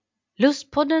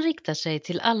Lustpodden riktar sig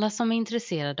till alla som är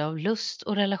intresserade av lust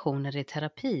och relationer i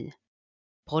terapi.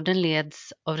 Podden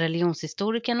leds av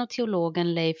religionshistorikern och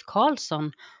teologen Leif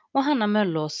Karlsson och Hanna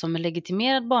Möllås som är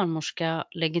legitimerad barnmorska,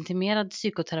 legitimerad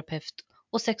psykoterapeut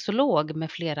och sexolog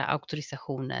med flera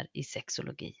auktorisationer i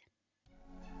sexologi.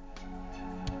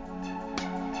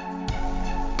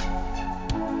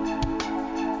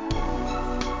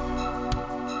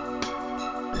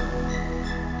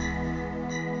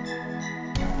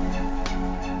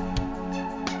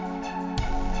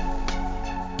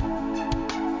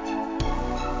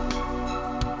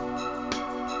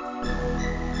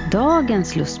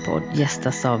 Dagens Lustpodd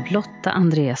gästas av Lotta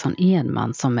Andreasson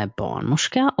Edman som är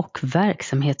barnmorska och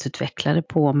verksamhetsutvecklare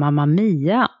på Mamma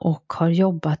Mia och har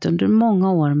jobbat under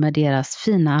många år med deras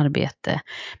fina arbete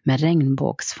med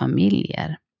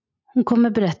Regnbågsfamiljer. Hon kommer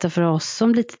berätta för oss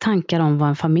om lite tankar om vad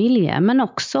en familj är, men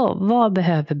också vad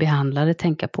behöver behandlare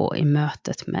tänka på i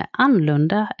mötet med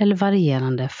annorlunda eller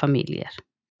varierande familjer.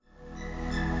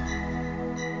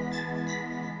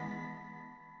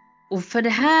 Och för det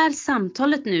här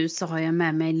samtalet nu så har jag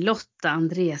med mig Lotta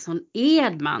Andreasson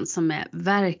Edman som är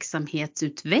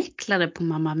verksamhetsutvecklare på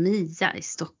Mamma Mia i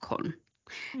Stockholm.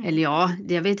 Eller ja,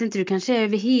 jag vet inte, du kanske är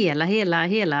över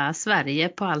hela Sverige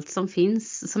på allt som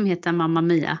finns som heter Mamma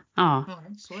Mia. Ja,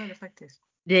 så är det faktiskt.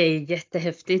 Det är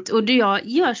jättehäftigt. Och jag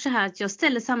gör så här att jag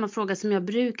ställer samma fråga som jag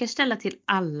brukar ställa till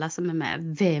alla som är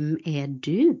med. Vem är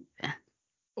du?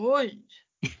 Oj!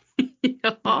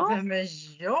 Ja. Vem är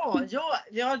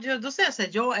jag? Då säger jag så här,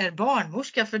 jag är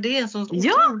barnmorska för det är en sån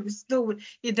otroligt stor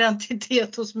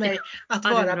identitet hos mig att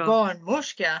vara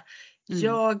barnmorska.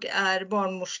 Jag är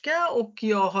barnmorska och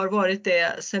jag har varit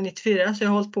det sedan 94 så jag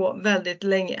har hållit på väldigt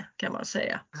länge kan man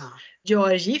säga.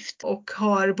 Jag är gift och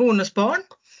har bonusbarn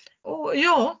och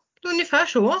ungefär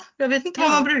så. Jag vet inte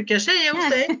vad man brukar säga hos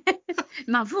dig.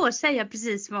 Man får säga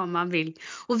precis vad man vill.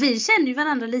 Och vi känner ju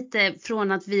varandra lite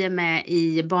från att vi är med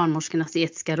i barnmorskornas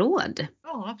etiska råd.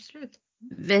 Ja, absolut.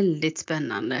 Väldigt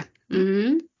spännande.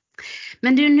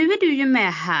 Men nu är du ju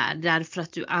med här därför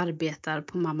att du arbetar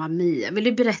på Mamma Mia. Vill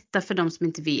du berätta för de som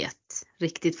inte vet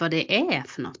riktigt vad det är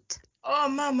för något? Ja,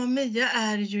 Mamma Mia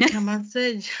är ju kan man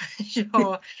säga,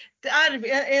 det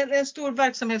är en stor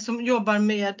verksamhet som jobbar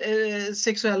med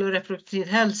sexuell och reproduktiv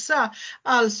hälsa.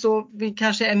 Alltså vi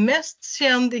kanske är mest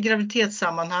känd i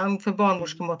graviditetssammanhang för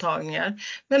barnmorskemottagningar.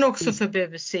 Men också för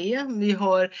BVC. Vi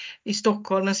har i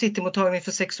Stockholm en citymottagning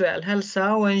för sexuell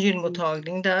hälsa och en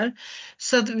gynmottagning där.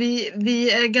 Så att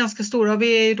vi är ganska stora.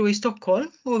 Vi är ju då i Stockholm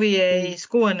och vi är i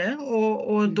Skåne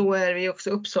och då är vi också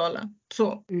i Uppsala.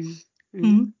 Så.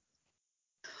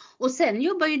 Och sen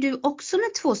jobbar ju du också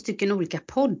med 2 stycken olika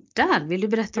poddar. Vill du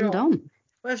berätta om dem?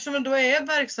 Och eftersom jag då är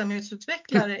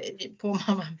verksamhetsutvecklare på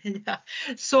Mamma Mia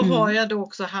så har jag då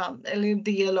också en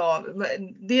del av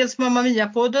dels Mamma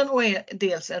Mia-podden och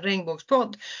dels en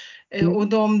regnbågspodd. Och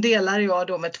de delar jag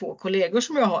då med 2 kollegor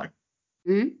som jag har.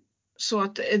 Så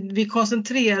att vi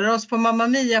koncentrerar oss på Mamma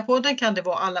Mia-podden kan det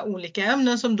vara alla olika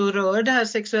ämnen som då rör det här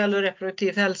sexuell och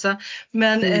reproduktiv hälsa.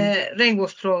 Men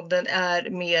regnbågspodden är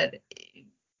mer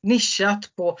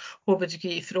nischat på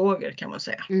hbtqi-frågor kan man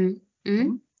säga.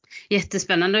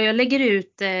 Jättespännande och jag lägger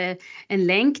ut en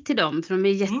länk till dem för de är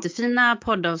jättefina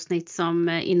poddavsnitt som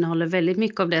innehåller väldigt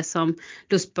mycket av det som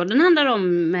Lustpodden handlar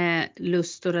om med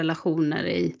lust och relationer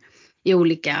i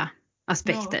olika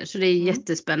aspekter. Så det är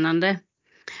jättespännande.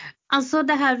 Alltså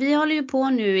det här, vi håller ju på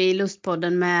nu i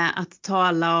Lustpodden med att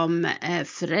tala om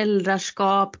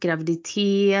föräldraskap,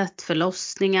 graviditet,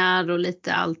 förlossningar och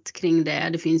lite allt kring det.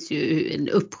 Det finns ju en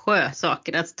uppsjö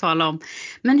saker att tala om.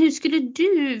 Men hur skulle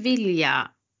du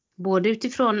vilja, både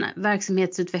utifrån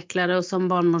verksamhetsutvecklare och som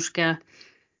barnmorska,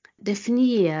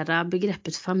 definiera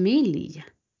begreppet familj?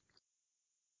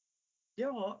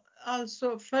 Ja,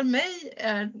 alltså för mig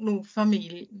är nog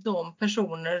familj de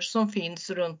personer som finns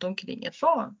runt omkring ett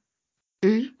barn.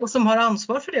 Och som har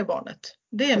ansvar för det barnet.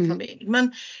 Det är en familj.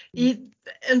 Men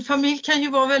en familj kan ju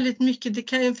vara väldigt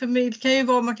mycket. En familj kan ju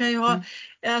vara, man kan ju ha,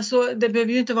 alltså det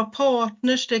behöver ju inte vara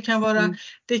partners. Det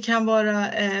kan vara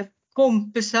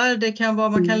kompisar. Det kan vara,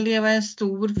 man kan leva i en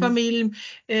stor familj.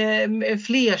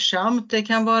 Flersamt. Det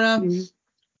kan vara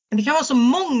så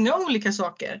många olika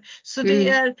saker. Så det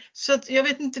är, så att jag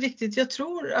vet inte riktigt. Jag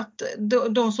tror att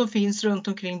de som finns runt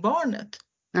omkring barnet.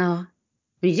 Ja,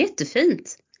 det är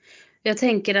jättefint. Jag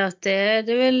tänker att det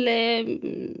är väl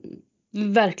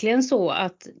verkligen så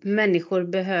att människor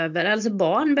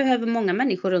barn behöver många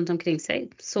människor runt omkring sig.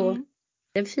 Så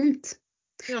det är fint.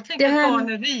 Jag tänker att barn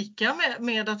är rika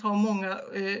med att ha många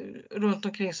runt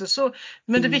omkring sig. Så,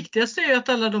 men det viktigaste är ju att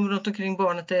alla de runt omkring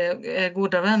barnet är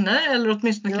goda vänner eller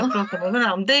åtminstone kan prata med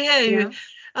varandra. Det är ju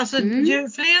Alltså ju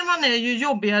fler man är, ju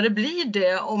jobbigare blir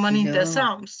det om man inte är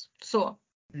sams. Så.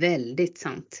 Väldigt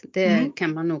sant. Det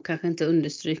kan man nog kanske inte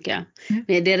understryka.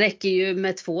 Men det räcker ju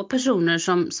med 2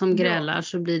 personer som grälar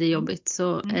så blir det jobbigt.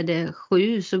 Så är det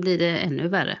 7 så blir det ännu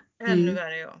värre. Ännu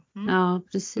värre, ja. Ja,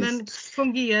 precis. Men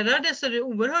fungerar det så är det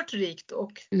oerhört rikt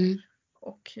och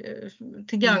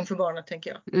till gagn för barnet, tänker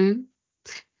jag.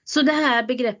 Så det här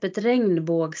begreppet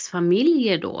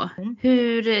regnbågsfamiljer då,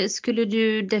 hur skulle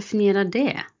du definiera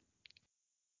det?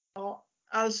 Ja,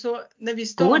 alltså när vi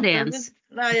startade, går det ens?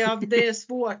 Nej, det är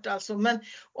svårt alltså, men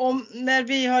när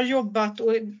vi har jobbat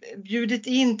och bjudit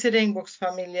in till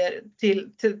regnbågsfamiljer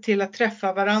till att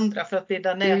träffa varandra för att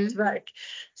bilda nätverk,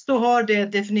 så har det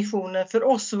definitionen för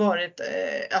oss varit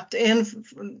att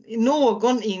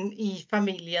någon in i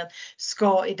familjen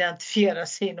ska identifiera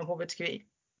sig inom hbtqi.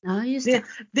 Ja, just det.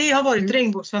 Det har varit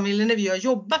regnbågsfamiljen när vi har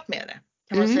jobbat med det,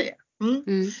 kan man säga.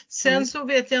 Sen så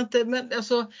vet jag inte, men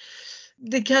alltså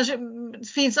det kanske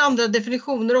finns andra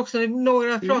definitioner också.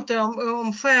 Några pratar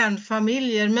om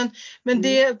stjärnfamiljer, men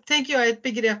det tänker jag är ett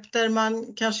begrepp där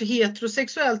man kanske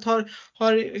heterosexuellt har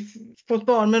fått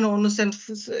barn med någon och sen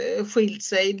skilt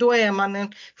sig. Då är man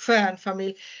en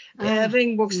stjärnfamilj.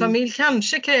 Regnbågsfamilj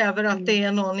kanske kräver att det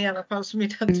är någon i alla fall som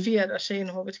identifierar sig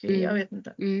inom hbtqi. Jag vet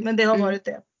inte. Men det har varit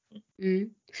det.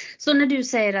 Så när du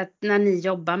säger att när ni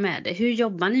jobbar med det, hur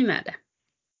jobbar ni med det?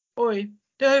 Oj,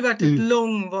 det har ju varit ett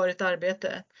långvarigt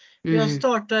arbete. Jag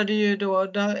startade ju då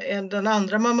den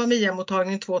andra Mamma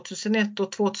Mia-mottagningen 2001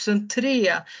 och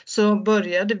 2003 så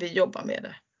började vi jobba med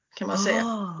det, kan man säga.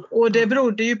 Och det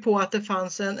berodde ju på att det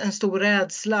fanns en stor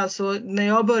rädsla. Så när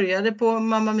jag började på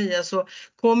Mamma Mia så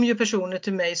kom ju personer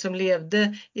till mig som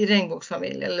levde i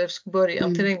regnbågsfamilj, eller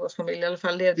början till regnbågsfamilj, i alla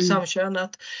fall levde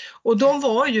samkönat. Och de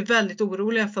var ju väldigt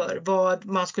oroliga för vad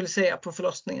man skulle säga på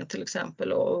förlossningen till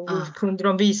exempel. Och kunde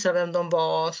de visa vem de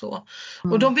var och så.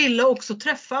 Och de ville också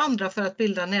träffa andra för att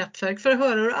bilda nätverk, för att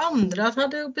höra hur andra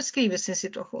hade beskrivit sin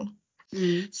situation.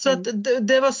 Så att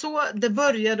det var så det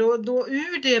började, och då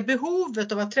ur det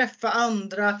behovet av att träffa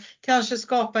andra, kanske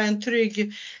skapa en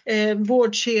trygg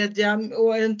vårdkedja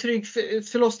och en trygg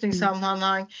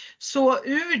förlossningssammanhang, så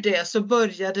ur det så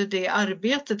började det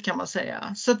arbetet, kan man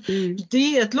säga. Så att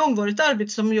det är ett långvarigt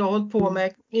arbete som jag har hållit på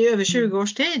med i över 20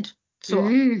 års tid. Så.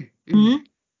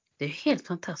 Det är helt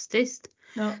fantastiskt.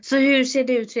 Ja. Så hur ser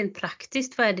det ut rent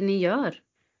praktiskt? Vad är det ni gör?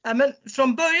 Ja, men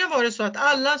från början var det så att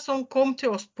alla som kom till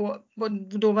oss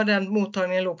då var den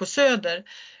mottagningen låg på Söder,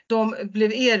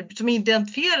 som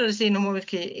identifierade sig inom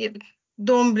hbtqi,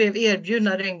 de blev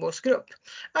erbjudna regnbågsgrupp.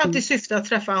 Att i syfte att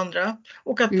träffa andra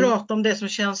och att prata om det som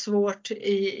känns svårt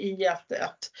i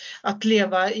att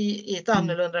leva i ett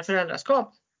annorlunda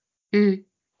föräldraskap.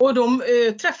 Och de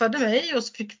träffade mig och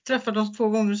fick träffa dem 2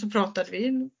 gånger, så pratade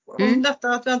vi om detta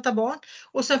att vänta barn.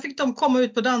 Och sen fick de komma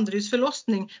ut på Danderyds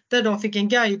förlossning där de fick en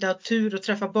guidad tur och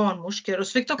träffa barnmorskor. Och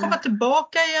så fick de komma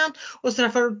tillbaka igen och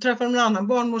träffa en annan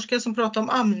barnmorska som pratade om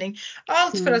amning.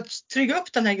 Allt för att trygga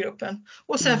upp den här gruppen.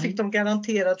 Och sen fick de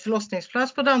garanterad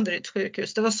förlossningsplats på Danderyds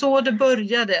sjukhus. Det var så det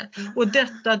började. Och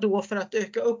detta då för att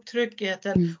öka upp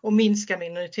tryggheten och minska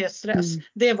minoritetsstress.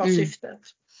 Det var syftet.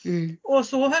 Och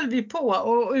så höll vi på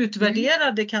och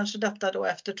utvärderade kanske detta då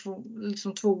efter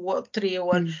 2-3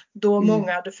 år då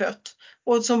många hade fött,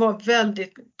 och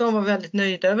de var väldigt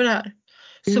nöjda över det här.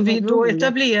 Så då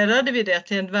etablerade vi det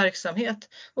till en verksamhet,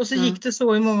 och så gick det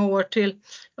så i många år till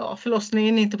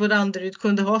förlossningen inte på Danderyd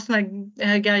kunde ha såna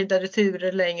här guidade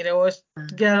turer längre och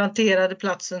garanterade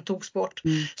platsen togs bort.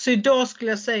 Så idag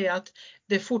skulle jag säga att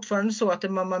det är fortfarande så att det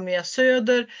är Mamma Mia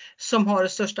Söder som har det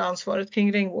största ansvaret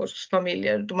kring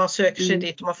regnbågsfamiljer. Då man söker sig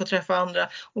dit och man får träffa andra.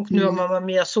 Och nu har Mamma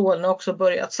Mia Solna också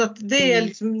börjat. Så att det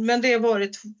är men det har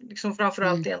varit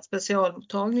framförallt en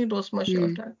specialmottagning då som har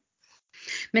kört här.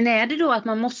 Men är det då att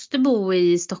man måste bo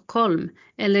i Stockholm?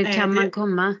 Eller kan man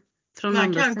komma från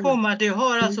andra ställen? Man kan komma, det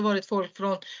har alltså varit folk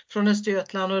från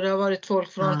Östergötland och det har varit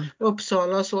folk från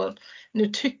Uppsala och så. Nu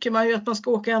tycker man ju att man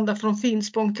ska åka ända från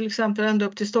Finspång till exempel ända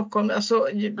upp till Stockholm. Alltså,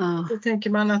 då tänker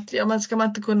man att men ska man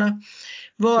inte kunna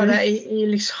vara i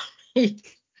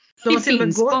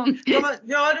Finspång? De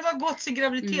har gått sin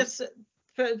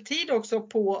graviditetstid också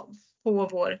på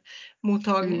vår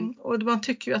mottagning. Och man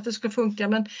tycker ju att det ska funka,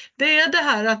 men det är det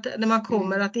här att när man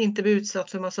kommer att inte bli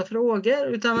utsatt för massa frågor,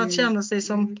 utan att känna sig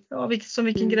som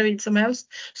vilken gravid som helst,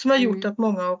 som har gjort att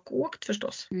många har åkt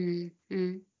förstås.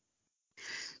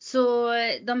 Så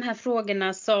de här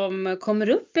frågorna som kommer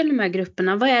upp i de här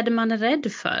grupperna, vad är det man är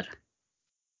rädd för?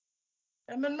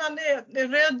 Ja, men man är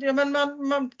rädd, men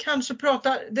man kanske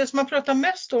det som man pratar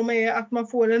mest om är att man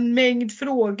får en mängd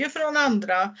frågor från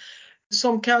andra.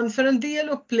 som kan för en del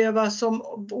upplevas som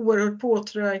oerhört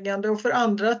påträngande och för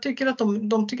andra tycker att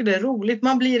de tycker det är roligt.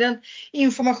 Man blir en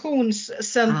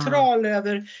informationscentral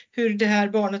över hur det här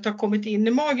barnet har kommit in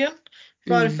i magen.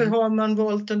 Varför har man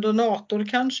valt en donator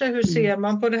kanske? Hur ser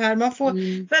man på det här? Man får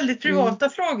väldigt privata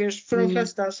frågor för de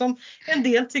flesta som en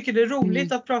del tycker det är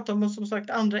roligt att prata om och som sagt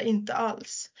andra inte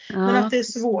alls. Men att det är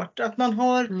svårt. Att man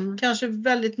har kanske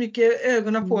väldigt mycket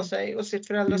ögonen på sig och sitt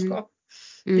föräldraskap.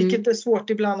 Vilket är svårt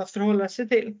ibland att förhålla sig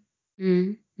till.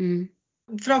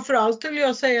 Framförallt vill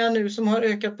jag säga nu som har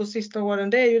ökat på sista åren,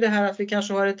 det är ju det här att vi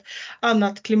kanske har ett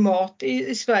annat klimat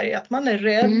i Sverige. Att man är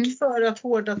rädd för att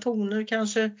hårda toner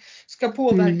kanske ska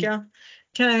påverka.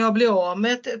 Kan jag bli av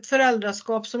med ett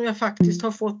föräldraskap som jag faktiskt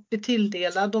har fått bli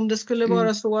tilldelad? Om det skulle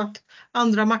vara så att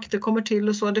andra makter kommer till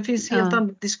och så. Det finns helt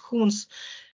andra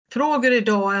diskussionsfrågor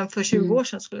idag än för 20 år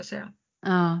sedan skulle jag säga.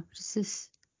 Ja, precis.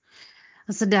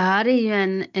 Alltså det här är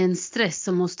ju en stress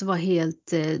som måste vara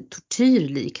helt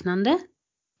tortyrliknande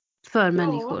för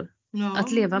människor. Ja.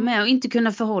 Att leva med och inte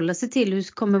kunna förhålla sig till hur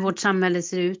kommer vårt samhälle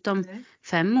se ut om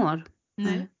 5 år.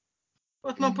 Nej. Och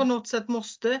att man på något sätt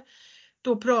måste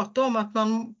då prata om att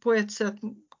man på ett sätt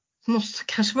måste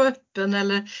kanske vara öppen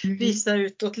eller visa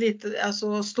utåt lite,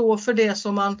 alltså stå för det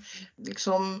som man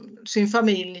liksom sin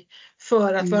familj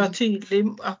för att vara tydlig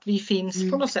att vi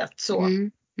finns på något sätt så.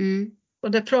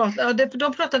 Och de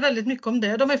pratar väldigt mycket om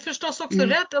det. De är förstås också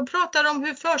rädda. De pratar om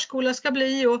hur förskola ska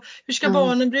bli och hur ska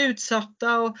barnen bli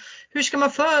utsatta. Och hur ska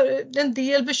man en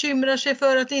del bekymrar sig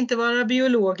för att inte vara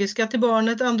biologiska till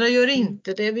barnet. Andra gör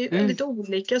inte det. Vi är väldigt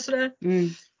olika sådär.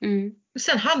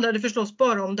 Sen handlar det förstås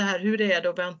bara om det här. Hur är det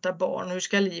att vänta barn? Hur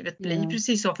ska livet bli?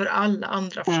 Precis som för alla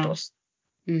andra förstås.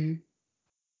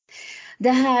 Det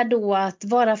här då att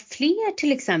vara fler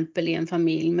till exempel i en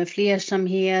familj med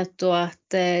flersamhet och att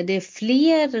det är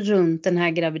fler runt den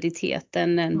här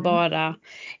graviditeten än bara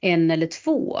 1 eller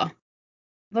 2.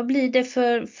 Vad blir det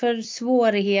för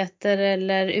svårigheter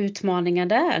eller utmaningar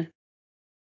där?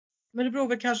 Men det beror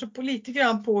väl kanske på lite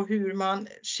grann på hur man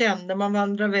känner man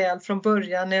vandrar väl från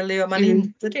början eller gör man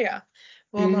inte det.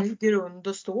 Vad har man för grund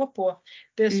att stå på.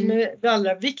 Det som är det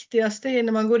allra viktigaste är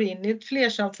när man går in i ett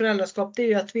flersamt föräldraskap, det är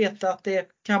ju att veta att det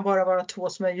kan bara vara 2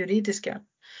 som är juridiska.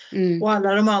 Och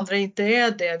alla de andra inte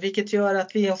är det, vilket gör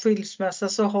att vid en skilsmässa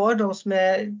så har de som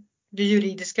är det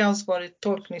juridiska ansvaret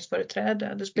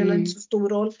tolkningsföreträde. Det spelar inte så stor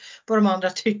roll vad de andra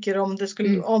tycker om det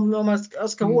skulle, om man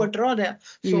ska hårdra det.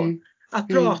 Så att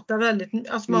prata väldigt,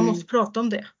 alltså man måste prata om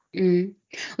det.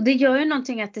 Och det gör ju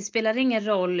någonting att det spelar ingen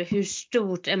roll hur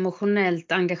stort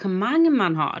emotionellt engagemang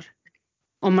man har.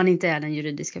 Om man inte är den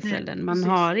juridiska föräldern. Man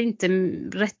har inte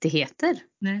rättigheter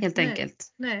helt enkelt.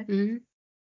 Nej.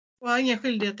 Och har inga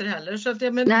skyldigheter heller. Så att det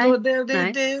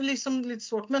är liksom lite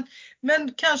svårt.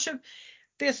 Men kanske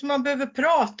det som man behöver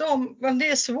prata om, det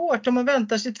är svårt om man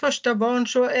väntar sitt första barn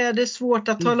så är det svårt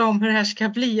att tala om hur det här ska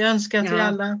bli. Jag önskar att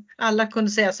vi alla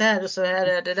kunde säga så här och så här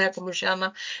är det, där kommer du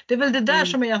känna. Det är väl det där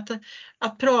som är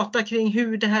att prata kring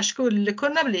hur det här skulle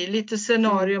kunna bli. Lite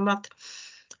scenarium att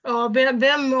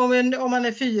vem om man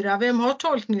är 4, vem har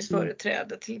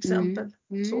tolkningsföreträde till exempel.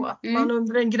 Så att man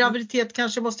under en graviditet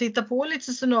kanske måste hitta på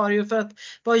lite scenario för att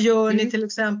vad gör ni till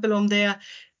exempel om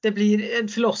det blir en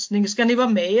förlossning. Ska ni vara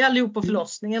med allihop på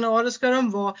förlossningen? Ja, det ska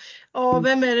de vara. Ja,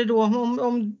 vem är det då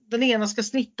om den ena ska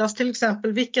snittas till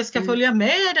exempel? Vilka ska följa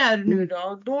med det här nu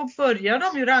då? Då börjar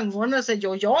de ju rangordna och säga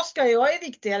jag är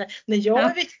viktigare. Nej, jag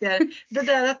är viktigare. Det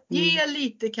där att ge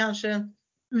lite kanske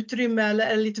utrymme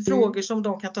eller lite frågor som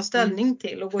de kan ta ställning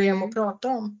till och gå hem och prata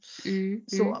om.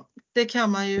 Så det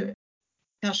kan man ju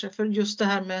kanske för just det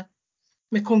här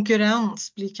med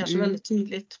konkurrens blir kanske väldigt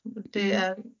tydligt.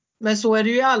 Men så är det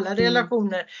ju i alla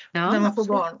relationer när man får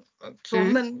barn. Så,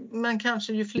 men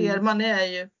kanske ju fler man är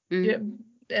ju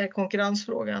är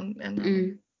konkurrensfrågan.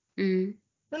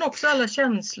 Men också alla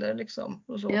känslor liksom.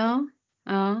 Och så.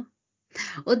 Ja.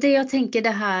 Och det jag tänker det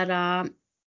här...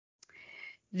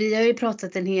 Vi har ju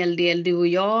pratat en hel del, du och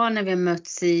jag, när vi har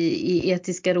mötts i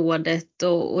etiska rådet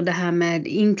och det här med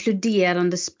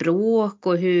inkluderande språk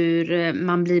och hur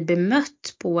man blir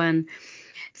bemött på en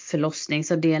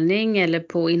förlossningsavdelning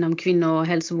eller inom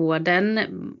kvinnohälsovården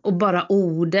och bara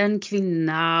orden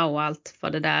kvinna och allt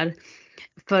vad det där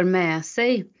för med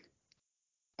sig.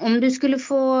 Om du skulle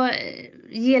få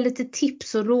ge lite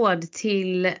tips och råd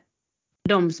till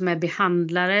de som är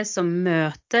behandlare som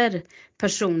möter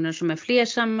personer som är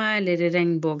flersamma eller i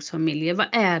regnbågsfamiljer. Vad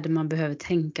är det man behöver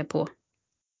tänka på?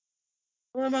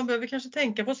 Man behöver kanske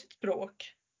tänka på sitt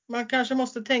språk. Man kanske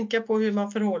måste tänka på hur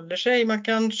man förhåller sig. Man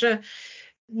kanske,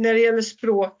 när det gäller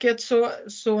språket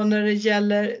så när det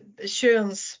gäller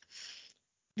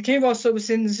Det kan ju vara så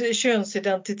sin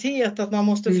könsidentitet att man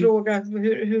måste fråga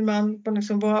hur man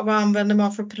liksom, vad använder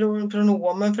man för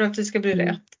pronomen för att det ska bli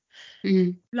rätt.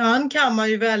 Ibland kan man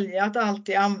ju välja att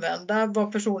alltid använda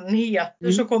vad personen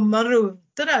heter så kommer man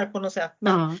runt det där på något sätt.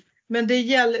 Men det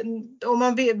gäller,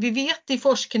 om vi vet i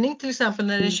forskning till exempel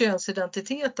när det är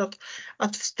könsidentitet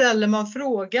att ställer man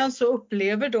frågan så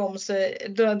upplever de sig,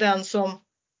 den som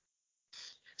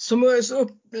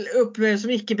upplevs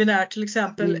som icke-binär till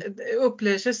exempel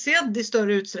upplever sig sedd i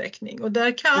större utsträckning. Och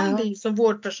där kan vi som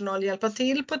vårdpersonal hjälpa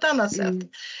till på ett annat sätt.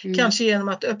 Kanske genom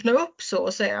att öppna upp så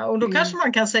att säga. Och då kanske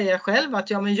man kan säga själv att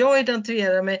men jag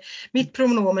identifierar mig, mitt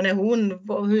pronomen är hon,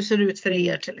 hur ser det ut för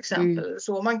er till exempel.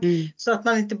 Så att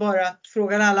man inte bara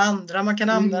frågar alla andra, man kan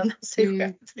använda sig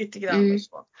själv lite grann och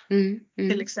så.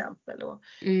 Till exempel.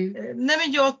 Nej,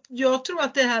 men jag tror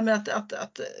att det här med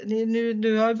att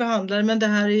nu har jag behandlare, men det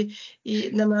här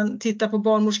när man tittar på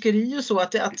barnmorskeri och så,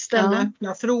 att ställa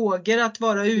öppna frågor, att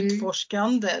vara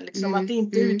utforskande, liksom, att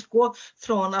inte utgå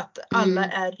från att alla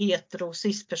är hetero-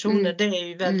 cis-personer, det är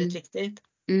ju väldigt viktigt.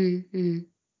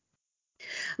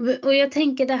 Och jag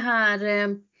tänker det här,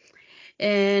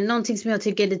 någonting som jag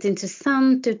tycker är lite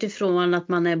intressant utifrån att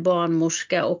man är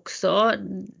barnmorska också,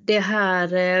 det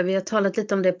här, vi har talat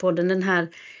lite om det på den här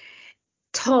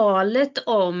talet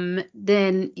om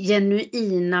den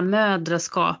genuina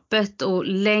mödraskapet och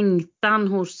längtan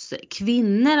hos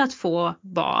kvinnor att få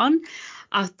barn,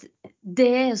 att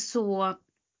det är så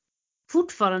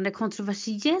fortfarande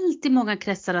kontroversiellt i många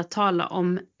kretsar att tala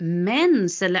om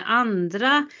mäns eller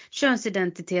andra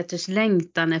könsidentiteters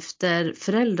längtan efter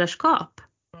föräldraskap.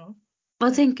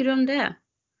 Vad tänker du om det?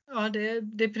 Ja,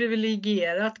 det är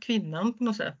privilegierat kvinnan på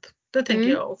något sätt. Det tänker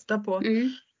jag ofta på.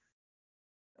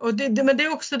 Och men det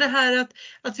är också det här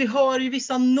att vi har ju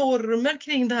vissa normer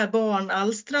kring det här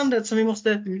barnalstrandet som vi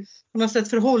måste på något sätt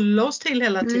förhålla oss till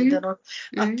hela tiden. Och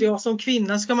att som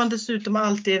kvinna ska man dessutom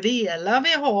alltid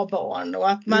vilja ha barn. Och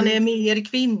att man är mer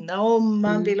kvinna om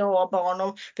man vill ha barn.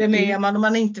 Och vem är man om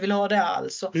man inte vill ha det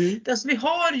alls. Alltså, vi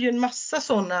har ju en massa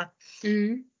sådana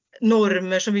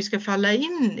normer som vi ska falla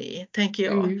in i, tänker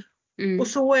jag. Och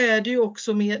så är det ju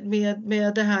också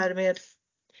med det här med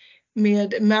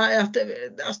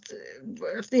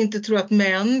att inte tro att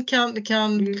män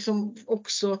kan liksom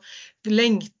också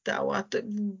längta och att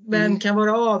män kan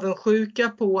vara avundsjuka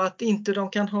på att inte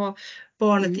de kan ha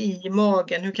barnet i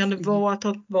magen. Hur kan det vara att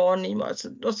ha ett barn i magen?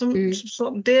 Så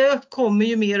det kommer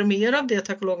ju mer och mer av det,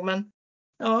 tack och lov, men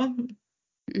ja.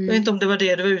 Jag vet inte om det var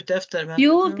det du var ute efter. Men,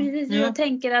 jo, precis. Jag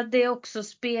tänker att det också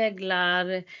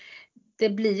speglar. Det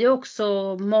blir ju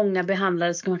också många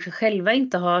behandlare som kanske själva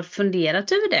inte har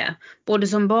funderat över det. Både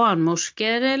som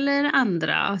barnmorskor eller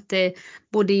andra. Att det,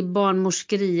 både i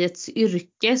barnmorskeriets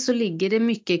yrke så ligger det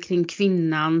mycket kring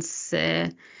kvinnans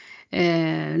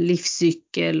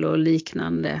livscykel och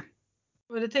liknande.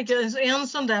 Och det tänker jag, en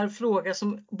sån där fråga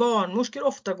som barnmorskor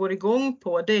ofta går igång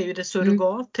på, det är ju det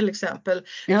surrogat till exempel.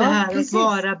 Ja, det här precis. att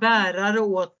vara bärare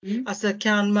åt, alltså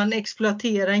kan man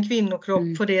exploatera en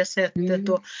kvinnokropp på det sättet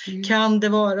och kan det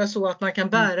vara så att man kan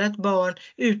bära ett barn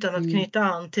utan att knyta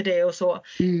an till det och så.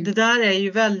 Det där är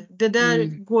ju det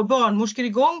där går barnmorskor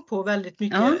igång på väldigt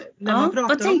mycket när man pratar om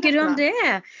det. Vad tänker du om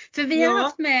det? För vi har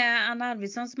haft med Hanna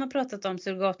Arvidsson som har pratat om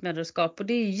surrogatmödraskap och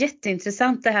det är ju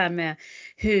jätteintressant det här med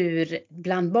hur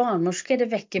bland barnmorskor det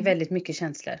väcker väldigt mycket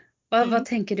känslor. Vad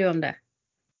tänker du om det?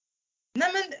 Nej,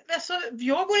 men alltså,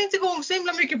 jag går inte igång så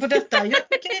himla mycket på detta. Jag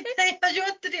gör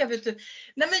inte det, vet du.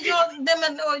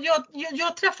 Jag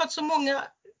har träffat så många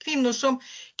kvinnor som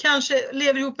kanske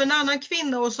lever ihop med en annan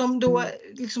kvinna och som då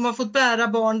liksom har fått bära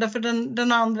barn därför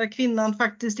den andra kvinnan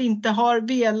faktiskt inte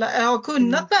har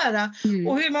kunnat bära.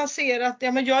 Och hur man ser att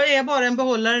jag är bara en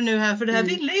behållare nu här för det här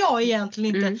ville jag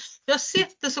egentligen inte. Jag har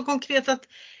sett det så konkret att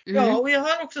och jag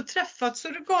har också träffat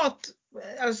surrogat,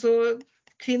 alltså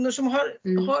kvinnor som har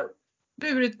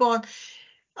burit barn.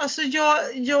 Alltså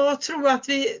jag tror att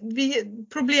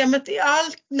problemet i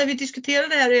allt när vi diskuterar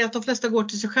det här är att de flesta går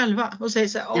till sig själva och säger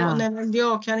så här, nej men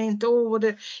jag kan inte,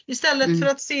 istället för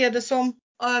att se det som,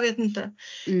 jag vet inte.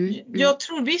 Jag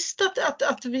tror visst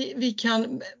att vi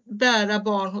kan bära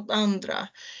barn åt andra.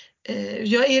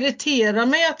 Jag irriterar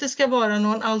mig att det ska vara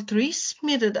någon altruism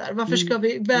i det där. Varför ska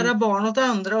vi bära barn åt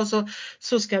andra och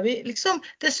så ska vi liksom,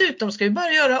 dessutom ska vi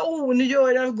bara göra, nu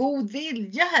gör jag god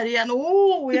vilja här igen.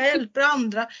 Jag hjälper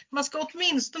andra. Man ska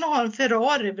åtminstone ha en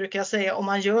Ferrari, brukar jag säga, om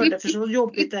man gör det, för så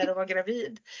jobbigt är det att vara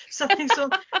gravid. Så att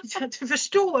liksom, du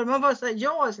förstår, man bara säger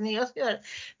jag ska göra det.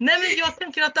 Nej, men jag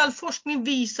tänker att all forskning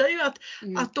visar ju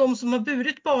att de som har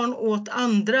burit barn åt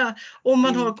andra, om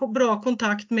man har bra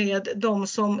kontakt med de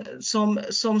som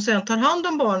som sen tar hand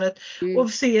om barnet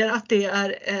och ser att det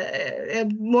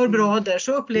mår bra där,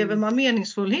 så upplever man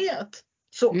meningsfullhet.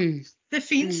 Så det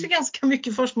finns ju ganska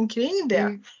mycket forskning kring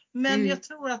det. Men jag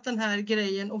tror att den här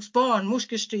grejen hos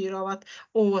barnmorskor styr av att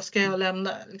ska jag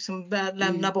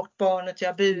lämna bort barnet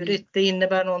jag burit, det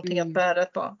innebär någonting att bära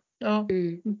ett barn. Ja,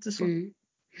 inte så.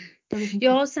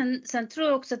 Ja, sen tror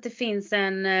jag också att det finns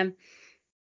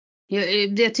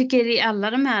jag tycker i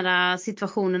alla de här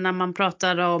situationerna man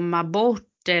pratar om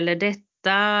abort eller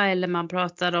detta, eller man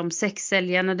pratar om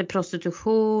sexsäljande eller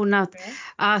prostitution,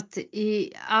 att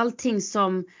i allting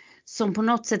som på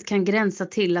något sätt kan gränsa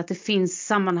till att det finns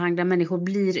sammanhang där människor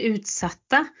blir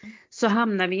utsatta, så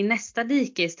hamnar vi i nästa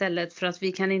dike istället, för att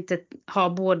vi kan inte ha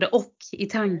både och i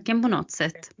tanken på något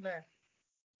sätt. Nej.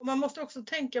 Och man måste också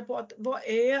tänka på att vad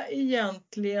är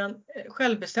egentligen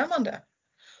självbestämmande?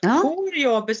 Ja. Får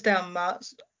jag bestämma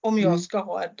om jag ska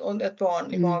ha ett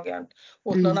barn i magen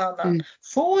åt någon annan?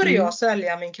 Får jag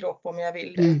sälja min kropp om jag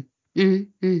vill det?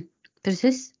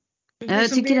 Precis. Jag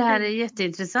tycker det här är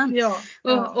jätteintressant. Ja.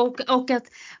 Och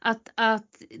att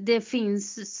det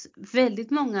finns väldigt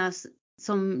många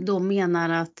som då menar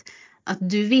att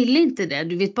du vill inte det.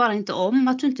 Du vet bara inte om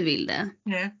att du inte vill det.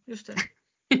 Nej, just det.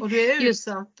 Och du är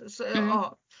utsatt. Så,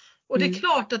 ja. Och det är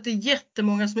klart att det är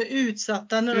jättemånga som är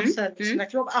utsatta när de säljer sina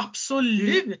kropp.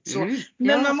 Absolut så.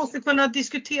 Men man måste kunna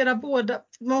diskutera båda.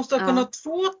 Man måste kunna ha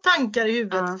två tankar i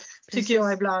huvudet, tycker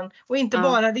jag ibland. Och inte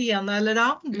bara det ena eller det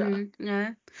andra.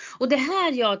 Och det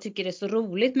här jag tycker är så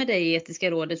roligt med dig i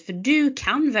Etiska rådet. För du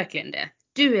kan verkligen det.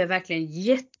 Du är verkligen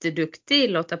jätteduktig,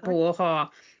 Lotta, på att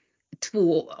ha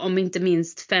 2, om inte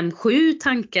minst 5-7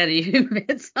 tankar i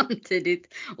huvudet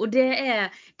samtidigt. Och det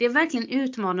är verkligen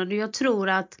utmanande. Jag tror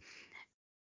att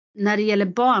när det gäller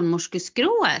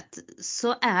barnmorskeskrået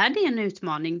så är det en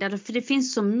utmaning. Därför det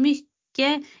finns så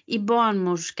mycket i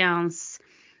barnmorskans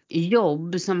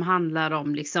jobb som handlar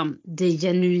om liksom det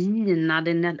genuina,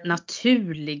 det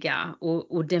naturliga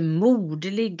och det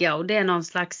moderliga. Och det är någon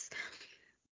slags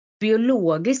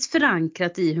biologiskt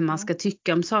förankrat i hur man ska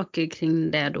tycka om saker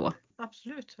kring det då.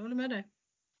 Absolut, jag håller med dig.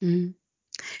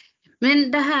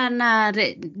 Men det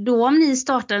här då om ni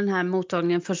startar den här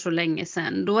mottagningen för så länge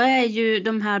sedan, då är ju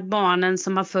de här barnen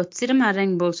som har fötts i de här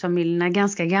regnbågsfamiljerna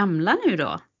ganska gamla nu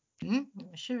då.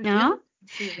 20. Ja.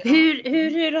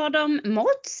 Hur har de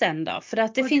mått sen då? För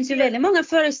att det finns ju väldigt många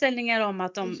föreställningar om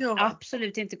att de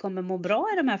absolut inte kommer må bra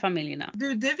i de här familjerna.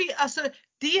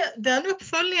 Den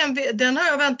uppföljningen, den har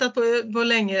jag väntat på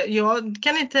länge. Jag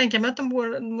kan inte tänka mig att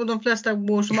de flesta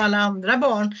bor som alla andra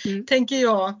barn, tänker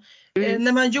jag.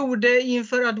 När man gjorde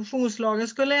inför adoptionslagen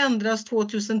skulle ändras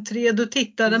 2003, då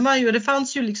tittade man ju, det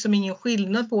fanns ju liksom ingen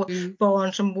skillnad på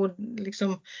barn som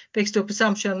liksom växte upp i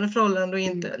samkönade förhållanden och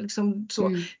inte liksom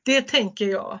så. Det tänker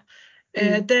jag.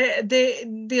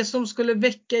 Det som skulle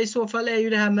väcka i så fall är ju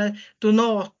det här med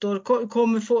donator.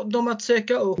 Kommer få dem att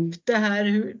söka upp det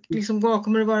här? Vad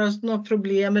kommer det vara något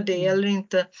problem med det eller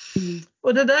inte?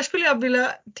 Och det där skulle jag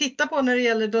vilja titta på när det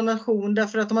gäller donation.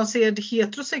 Därför att om man ser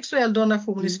heterosexuell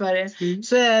donation i Sverige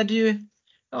så är det ju,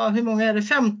 hur många är det?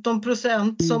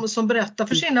 15% som berättar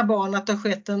för sina barn att det har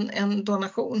skett en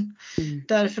donation.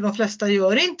 Därför de flesta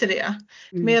gör inte det.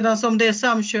 Medan om det är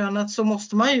samkönat så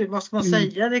måste man ju, vad ska man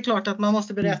säga? Det är klart att man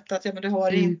måste berätta att men du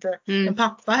har inte en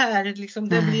pappa här. Liksom,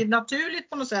 det blir naturligt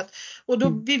på något sätt. Och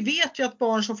då, vi vet ju att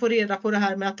barn som får reda på det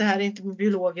här med att det här är inte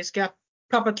biologiska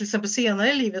pappa till exempel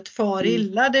senare i livet far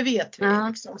illa, det vet vi.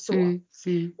 Liksom, så.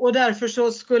 Och därför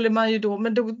så skulle man ju då,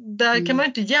 men där kan man ju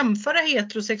inte jämföra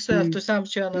heterosexuellt och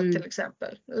samkönat till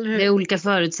exempel. Eller hur? Det är olika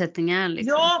förutsättningar. Liksom.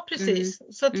 Ja, precis.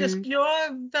 Så att jag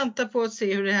väntar på att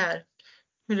se hur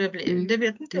det blir. Det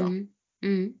vet inte jag.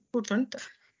 Fortfarande inte.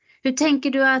 Hur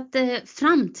tänker du att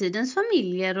framtidens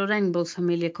familjer och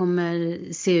regnbågsfamiljer kommer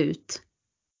se ut?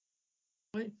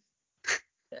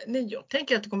 Nej, jag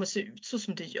tänker att det kommer se ut så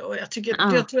som det gör. Jag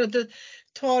tror att det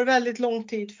tar väldigt lång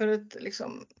tid för ett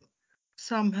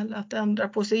samhälle att ändra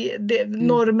på sig.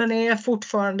 Normen är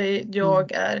fortfarande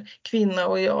jag är kvinna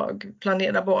och jag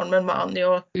planerar barn med en man.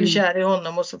 Jag är kär i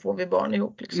honom och så får vi barn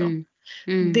ihop. Liksom.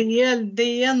 Det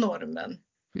är normen.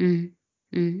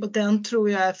 Och den tror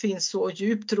jag finns så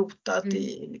djupt rotad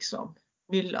i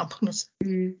myllan på något sätt.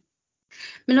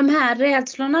 Men de här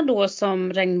rädslorna då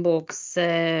som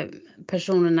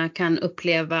regnbågspersonerna kan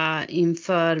uppleva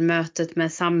inför mötet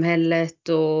med samhället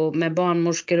och med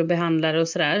barnmorskor och behandlare och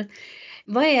sådär.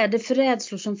 Vad är det för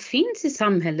rädslor som finns i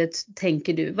samhället,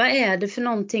 tänker du? Vad är det för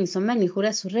någonting som människor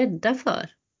är så rädda för?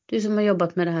 Du som har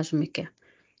jobbat med det här så mycket.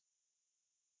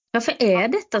 Varför är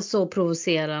detta så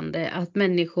provocerande att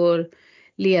människor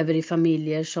lever i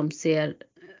familjer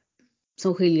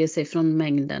som skiljer sig från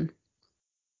mängden?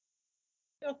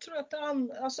 Jag tror att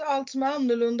alltså allt som är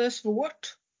annorlunda är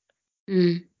svårt.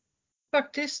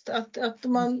 Faktiskt att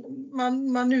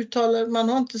man uttalar,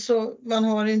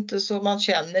 man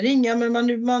känner inga, men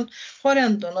man har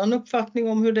ändå någon uppfattning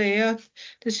om hur det är.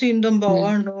 Det är synd om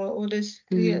barn och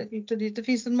det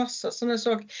finns en massa sådana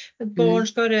saker. Ett barn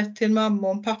ska ha rätt till mamma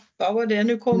och pappa, var det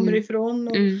nu kommer ifrån.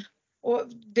 Och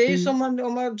det är ju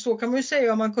som så kan man ju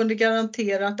säga, om man kunde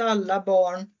garantera att alla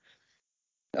barn,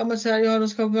 de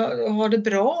ska ha det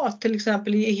bra, till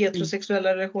exempel i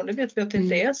heterosexuella relationer. Det vet vi att det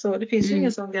inte är så. Det finns ju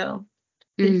ingen sån garanti.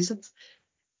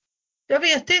 Jag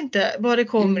vet inte var det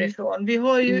kommer ifrån. Vi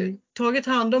har ju tagit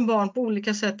hand om barn på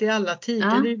olika sätt i alla tider.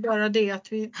 Ja. Det är bara det att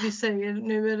vi säger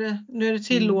nu är det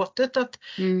tillåtet att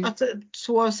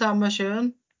två av samma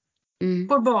kön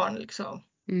får barn liksom.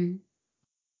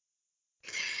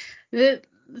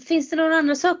 Finns det några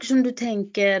andra saker som du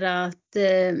tänker att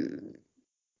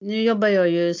nu jobbar jag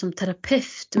ju som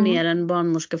terapeut mer än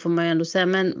barnmorska, får man ju ändå säga.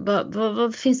 Men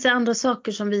vad finns det andra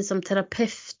saker som vi som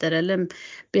terapeuter eller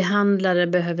behandlare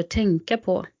behöver tänka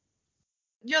på?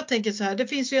 Jag tänker så här, det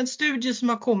finns ju en studie som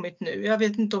har kommit nu. Jag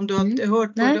vet inte om du har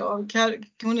hört på det av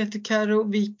hon heter Karo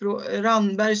Vikbro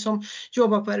Randberg som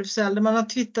jobbar på RFSL. Där man har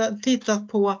tittat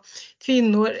på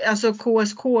kvinnor, alltså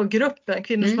KSK-gruppen,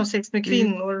 kvinnor som har sex med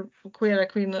kvinnor, queera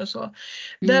kvinnor och så.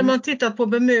 Där man tittat på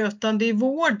bemötande i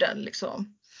vården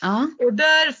liksom. Och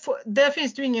där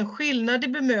finns det ju ingen skillnad i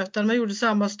bemötande. Man gjorde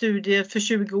samma studie för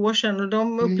 20 år sedan och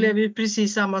de upplever ju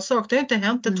precis samma sak. Det har inte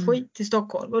hänt ett skit i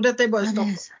Stockholm och detta är bara i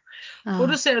Stockholm. Och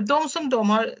då säger de som de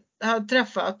har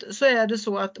träffat, så är det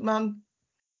så att man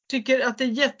tycker att det är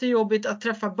jättejobbigt att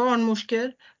träffa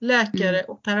barnmorskor, läkare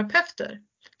och terapeuter.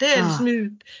 Det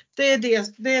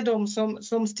är de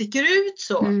som sticker ut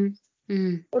så.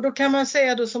 Och då kan man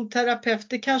säga då som terapeut,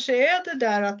 det kanske är det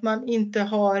där att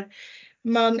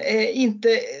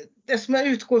man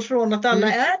utgår från att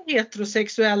alla är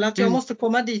heterosexuella, att jag måste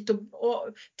komma dit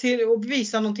och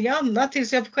bevisa någonting annat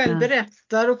tills jag själv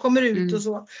berättar och kommer ut och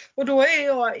så. Och då är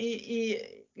jag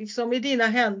liksom i dina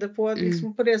händer på,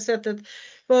 liksom på det sättet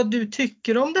vad du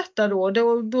tycker om detta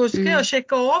då ska jag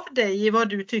checka av dig i vad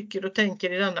du tycker och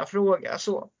tänker i denna fråga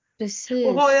så. Precis.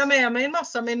 Och har jag med mig en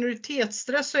massa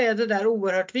minoritetsstress så är det där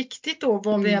oerhört viktigt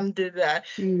då, vem du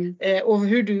är och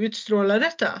hur du utstrålar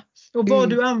detta. Och vad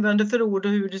du använder för ord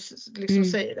och hur du liksom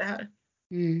säger det här.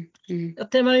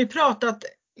 Att man har ju pratat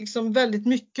liksom väldigt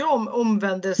mycket om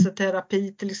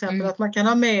omvändelseterapi till exempel. Att man kan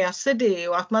ha med sig det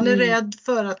och att man är rädd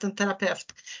för att en terapeut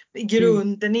i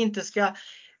grunden inte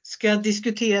ska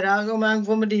diskutera, om man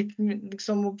kommer dit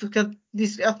liksom, och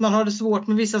att man har det svårt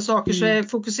med vissa saker så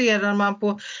fokuserar man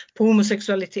på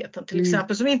homosexualiteten till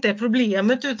exempel, som inte är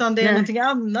problemet utan det är någonting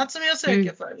annat som jag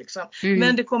söker för liksom.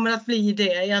 Men det kommer att bli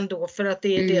det ändå för att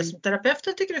det är det som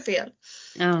terapeuten tycker är fel.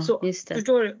 Ja, så, just det.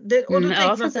 Förstår du? Och då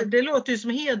tänker man så, det låter ju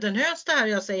som hedenhöst det här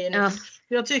jag säger nu. Ja.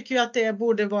 Jag tycker ju att det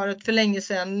borde varit för länge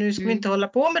sedan, nu ska vi inte hålla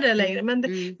på med det längre, men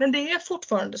det är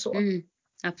fortfarande så.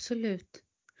 Absolut.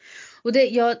 Och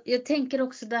jag tänker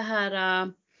också det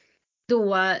här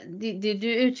då,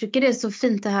 du uttrycker det så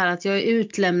fint det här att jag är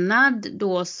utlämnad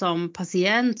då som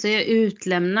patient, så jag är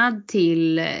utlämnad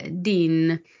till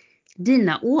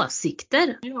dina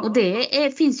åsikter. Ja. Och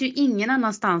det finns ju ingen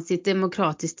annanstans i ett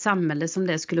demokratiskt samhälle som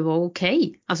det skulle vara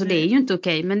okej. Alltså det är ju inte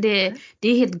okej, men det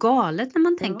är helt galet när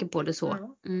man tänker på det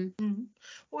så.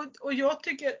 Och jag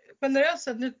tycker generellt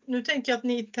sett, nu tänker jag att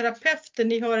ni terapeuter,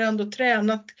 ni har ändå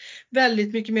tränat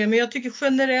väldigt mycket mer. Men jag tycker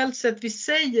generellt sett vi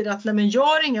säger att nej men jag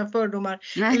har inga fördomar.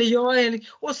 Eller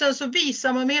och sen så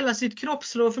visar man med hela sitt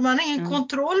kroppsspråk, för man har ingen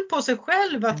kontroll på sig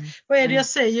själv. Att, vad är det jag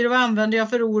säger och vad använder jag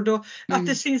för ord? Och att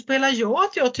det syns på hela jag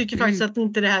att jag tycker faktiskt att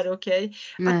inte det här är okej.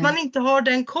 Att man inte har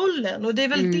den kollen. Och det är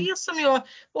väl det som jag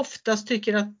oftast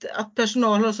tycker att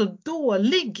personal har så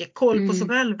dålig koll på sig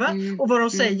själva. Och vad de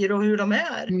säger och hur de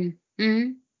är.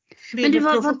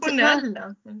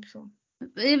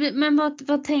 Men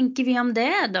vad tänker vi om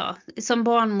det då? Som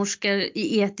barnmorskor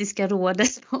i etiska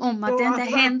rådet om att det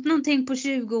inte hänt någonting på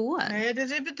 20 år? Nej, det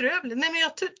är bedrövligt. Nej, men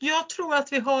jag tror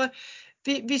att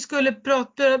vi skulle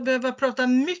behöva prata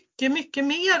mycket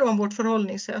mer om vårt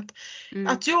förhållningssätt.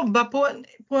 Att jobba på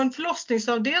en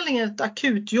förlossningsavdelning är ett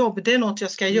akutjobb. Det är något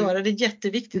jag ska göra. Det är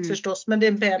jätteviktigt förstås. Men det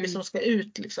är en bebis som ska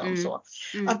ut. Liksom, så.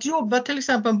 Att jobba till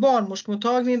exempel på en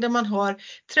barnmorskemottagning där man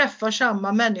träffar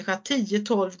samma människa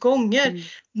 10-12 gånger.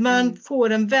 Man får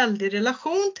en väldig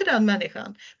relation till den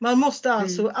människan. Man måste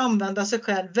alltså använda sig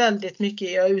själv väldigt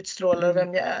mycket. Jag utstrålar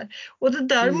vem jag är. Och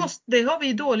det har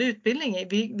vi dålig utbildning i.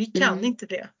 Vi kan inte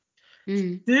det.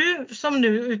 Du som nu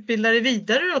utbildar dig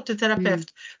vidare till terapeut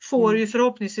får ju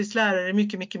förhoppningsvis lära dig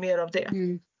mycket mer av det.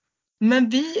 Men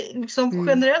vi, liksom,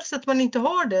 generellt sett man inte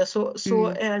har det så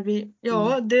är vi,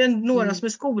 det är några som är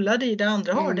skolade i det,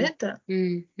 andra har det inte.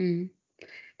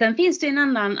 Sen finns det en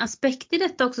annan aspekt i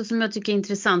detta också som jag tycker är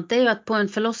intressant. Det är ju att på en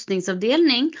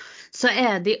förlossningsavdelning så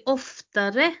är det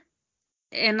oftare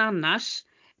än annars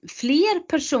fler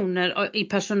personer i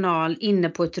personal inne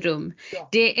på ett rum. Ja.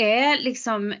 Det är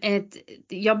liksom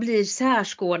jag blir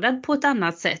särskådad på ett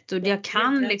annat sätt och jag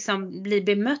kan liksom bli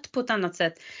bemött på ett annat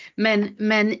sätt.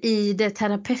 Men i det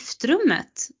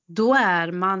terapeutrummet, då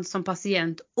är man som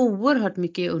patient oerhört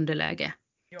mycket i underläge.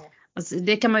 Ja. Alltså,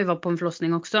 det kan man ju vara på en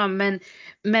förlossning också.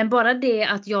 Men bara det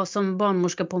att jag som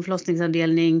barnmorska på en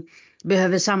förlossningsavdelning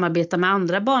behöver samarbeta med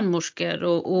andra barnmorskor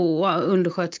och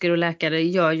undersköterskor och läkare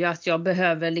gör ju att jag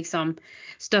behöver liksom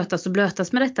stötas och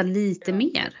blötas med detta lite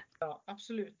mer. Ja,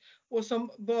 absolut. Och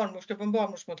som barnmorska på en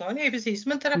barnmorskemottagning är precis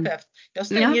som en terapeut. Jag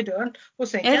stänger dörren och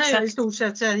sen kan jag i stort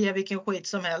sett säga vilken skit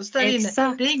som helst där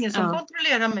inne. Det är ingen som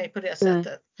kontrollerar mig på det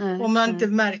sättet. Om man inte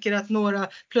märker att några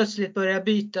plötsligt börjar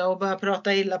byta och börjar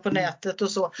prata illa på nätet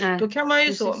och så. Då kan man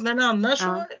ju så. Men annars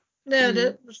så är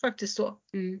det faktiskt så.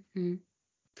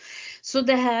 Så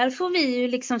det här får vi ju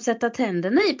liksom sätta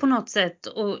tänderna i på något sätt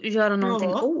och göra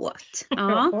någonting åt.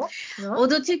 Ja. Och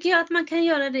då tycker jag att man kan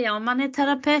göra det. Om man är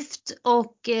terapeut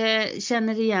och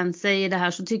känner igen sig i det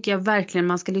här så tycker jag verkligen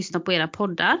man ska lyssna på era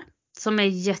poddar. Som är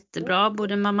jättebra,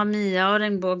 både Mamma Mia och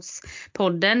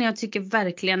Regnbågspodden. Jag tycker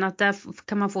verkligen att där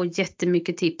kan man få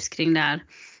jättemycket tips kring det här.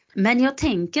 Men jag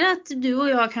tänker att du och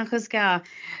jag kanske ska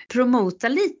promota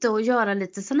lite och göra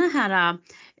lite såna här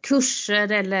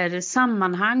kurser eller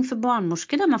sammanhang för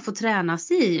barnmorskor där man får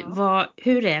tränas i.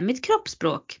 Hur är mitt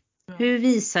kroppsspråk? Hur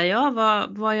visar jag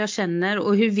vad jag känner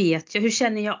och hur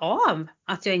känner jag av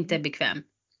att jag inte är bekväm?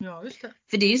 Ja, just det.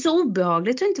 För det är ju så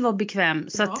obehagligt att inte vara bekväm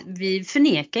så att vi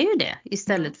förnekar ju det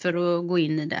istället för att gå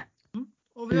in i det.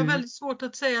 Och vi har väldigt svårt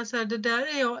att säga så här,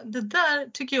 det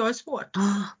där tycker jag är svårt.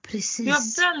 Precis. Vi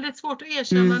har väldigt svårt att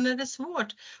erkänna när det är svårt.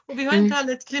 Och vi har inte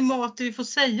heller ett klimat där vi får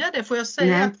säga det. Får jag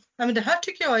säga att men det här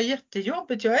tycker jag är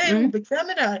jättejobbigt. Jag är obekväm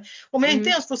med det här. Om jag inte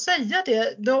ens får säga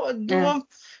det, då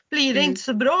blir det inte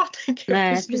så bra, tänker jag.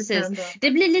 Nej, precis.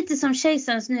 Det blir lite som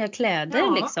kejsarens nya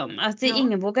kläder liksom. Att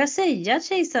ingen vågar säga att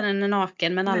kejsaren är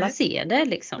naken, men alla ser det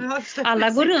liksom. Alla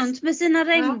går runt med sina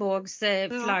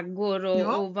regnbågsflaggor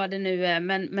och vad det nu är.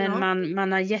 Men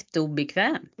man är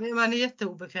jätteobekväm. Man är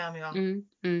jätteobekväm,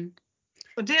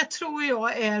 Och det tror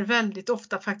jag är väldigt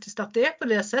ofta faktiskt att det är på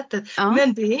det sättet.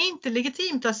 Men det är inte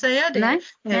legitimt att säga det. Nej.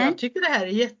 Jag tycker det här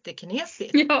är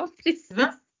jätteknepigt. Ja, precis.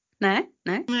 Va?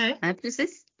 Nej,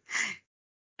 precis.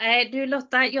 Du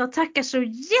Lotta, jag tackar så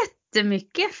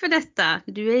jättemycket för detta.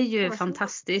 Du är ju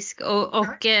fantastisk.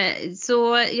 Och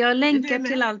så jag länkar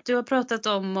till allt du har pratat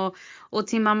om och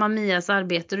till Mamma Mias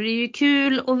arbete. Och det är ju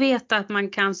kul att veta att man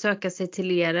kan söka sig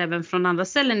till er även från andra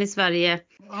ställen i Sverige.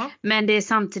 Ja. Men det är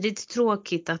samtidigt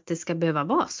tråkigt att det ska behöva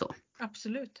vara så.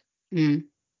 Absolut.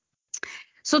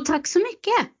 Så tack så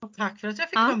mycket. Och tack för att jag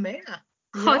fick vara med.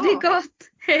 Ha det gott.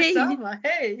 Hej. Detsamma.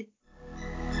 Hej.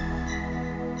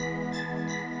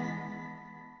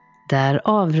 Där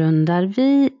avrundar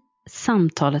vi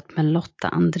samtalet med Lotta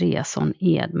Andreasson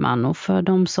Edman, och för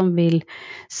de som vill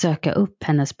söka upp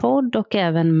hennes podd och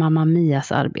även Mamma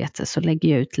Mias arbete så lägger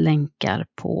jag ut länkar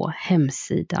på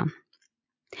hemsidan.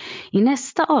 I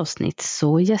nästa avsnitt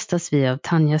så gästas vi av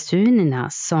Tanja Sunina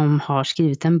som har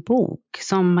skrivit en bok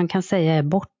som man kan säga är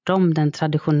bortom den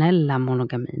traditionella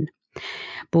monogamin.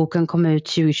 Boken kom ut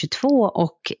 2022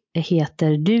 och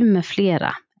heter Du med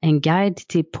flera. En guide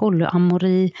till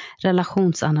polyamori,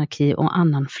 relationsanarki och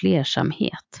annan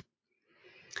flersamhet.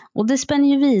 Och det spänner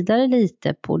ju vidare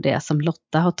lite på det som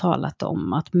Lotta har talat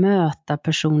om. Att möta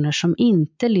personer som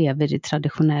inte lever i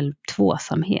traditionell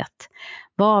tvåsamhet.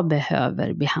 Vad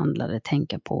behöver behandlare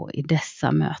tänka på i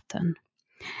dessa möten?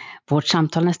 Vårt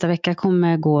samtal nästa vecka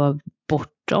kommer gå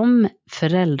bortom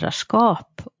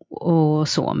föräldraskap och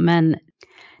så. Men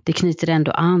det knyter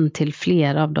ändå an till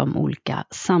flera av de olika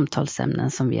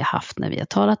samtalsämnen som vi har haft när vi har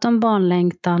talat om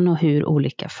barnlängtan och hur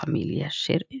olika familjer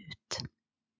ser ut.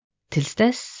 Tills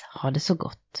dess, ha det så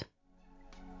gott.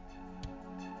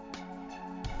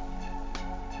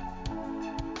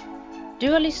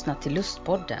 Du har lyssnat till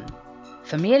Lustpodden.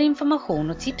 För mer information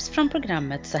och tips från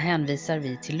programmet så hänvisar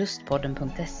vi till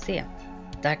lustpodden.se.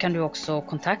 Där kan du också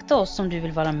kontakta oss om du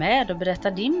vill vara med och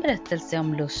berätta din berättelse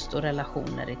om lust och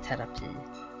relationer i terapi.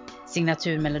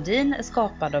 Signaturmelodin är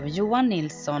skapad av Johan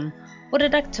Nilsson och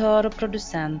redaktör och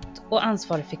producent och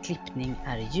ansvarig för klippning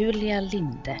är Julia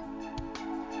Linde.